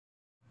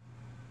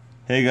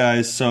Hey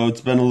guys, so it's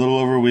been a little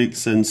over a week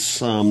since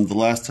the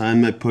last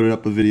time I put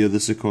up a video of the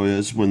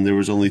Sequoias when there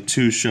was only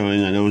two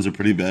showing. I know it was a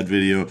pretty bad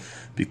video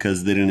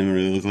because they didn't even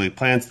really look like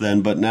plants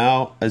then, but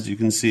now, as you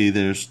can see,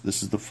 this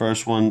is the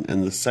first one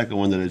and the second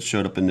one that had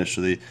showed up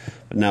initially.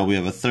 But now we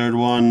have a third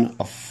one,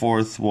 a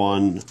fourth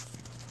one,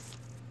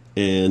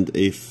 and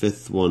a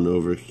fifth one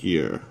over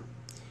here.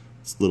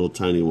 It's a little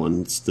tiny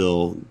one. It's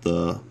still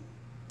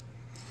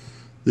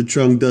the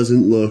trunk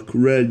doesn't look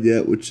red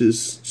yet, which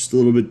is just a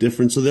little bit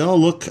different. So they all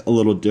look a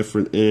little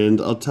different,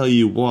 and I'll tell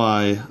you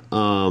why.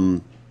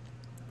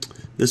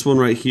 This one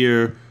right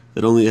here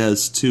that only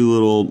has two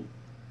little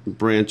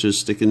branches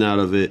sticking out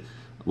of it,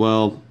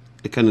 well,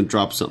 it kind of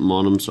dropped something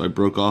on him, so I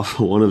broke off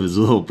one of his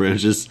little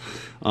branches.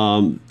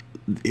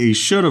 He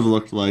should have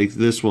looked like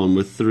this one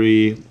with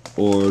three,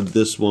 or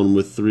this one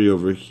with three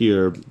over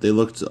here. They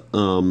looked,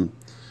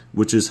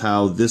 which is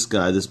how this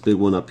guy, this big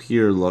one up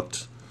here,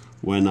 looked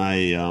when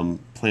I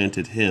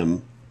planted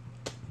him.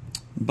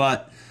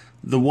 But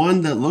the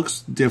one that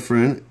looks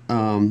different,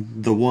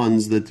 the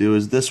ones that do,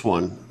 is this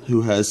one,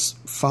 who has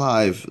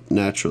five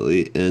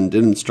naturally and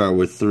didn't start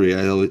with three.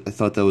 I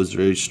thought that was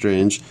very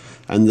strange.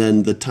 And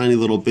then the tiny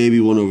little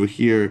baby one over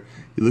here,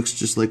 he looks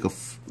just like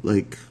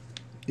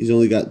he's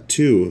only got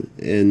two,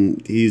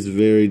 and he's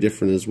very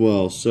different as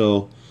well.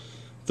 So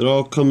they're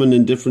all coming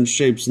in different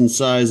shapes and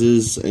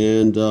sizes,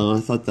 and I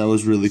thought that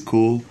was really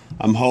cool.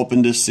 I'm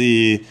hoping to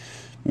see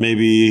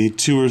maybe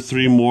 2 or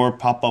 3 more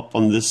pop up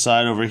on this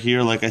side over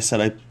here. Like I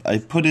said, I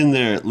put in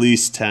there at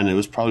least 10. It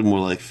was probably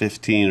more like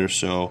 15 or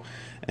so,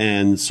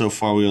 and so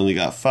far we only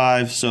got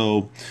 5.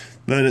 So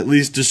that at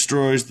least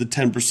destroys the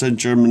 10%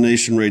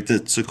 germination rate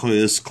that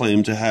Sequoias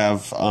claim to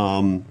have.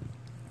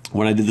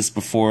 When I did this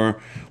before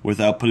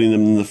without putting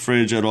them in the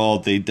fridge at all,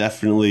 they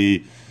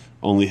definitely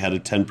only had a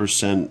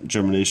 10%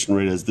 germination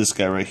rate. As this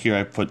guy right here,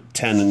 I put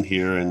 10 in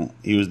here, and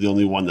he was the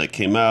only one that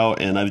came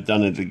out, and I've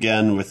done it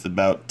again with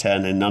about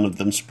 10, and none of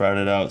them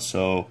sprouted out.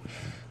 So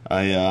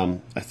I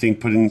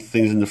think putting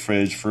things in the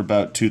fridge for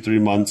about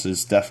 2-3 months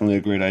is definitely a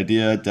great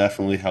idea. It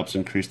definitely helps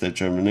increase that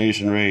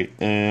germination rate,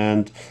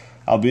 and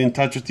I'll be in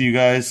touch with you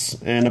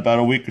guys in about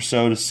a week or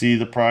so to see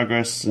the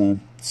progress and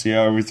see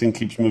how everything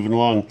keeps moving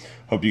along.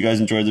 Hope you guys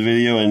enjoyed the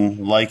video,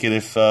 and like it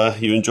if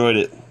you enjoyed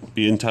it.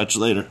 Be in touch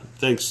later.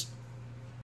 Thanks.